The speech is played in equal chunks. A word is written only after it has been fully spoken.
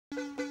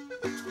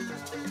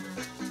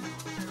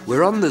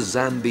We're on the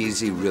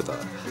Zambezi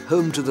River,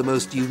 home to the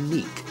most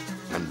unique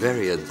and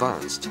very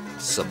advanced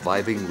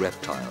surviving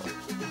reptile,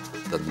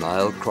 the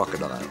Nile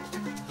crocodile.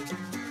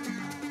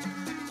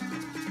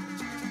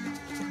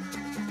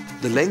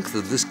 The length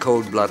of this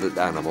cold-blooded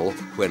animal,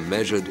 when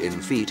measured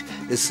in feet,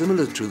 is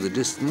similar to the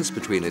distance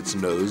between its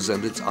nose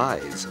and its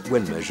eyes,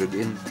 when measured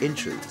in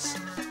inches.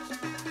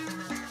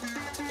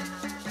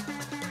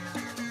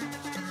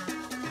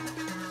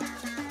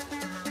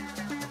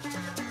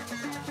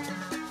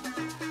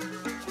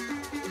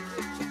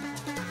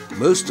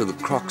 Most of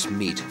the croc's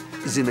meat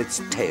is in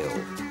its tail,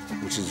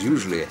 which is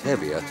usually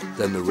heavier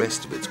than the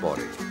rest of its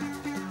body.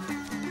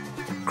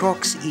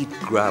 Crocs eat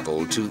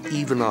gravel to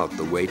even out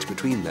the weight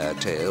between their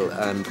tail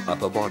and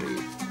upper body.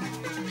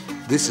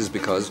 This is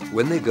because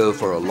when they go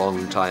for a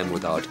long time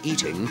without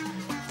eating,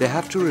 they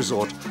have to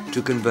resort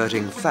to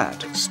converting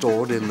fat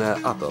stored in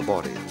their upper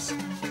bodies.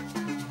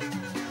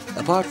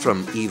 Apart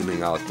from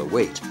evening out the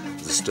weight,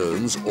 the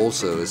stones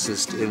also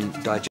assist in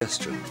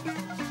digestion.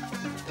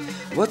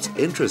 What's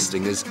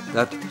interesting is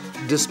that,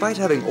 despite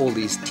having all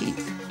these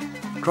teeth,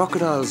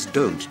 crocodiles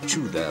don't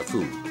chew their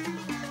food.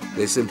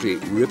 They simply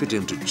rip it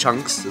into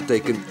chunks that they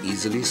can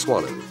easily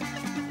swallow.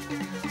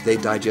 They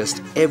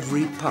digest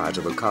every part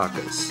of a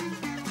carcass,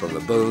 from the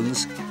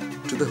bones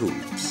to the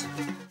hooves.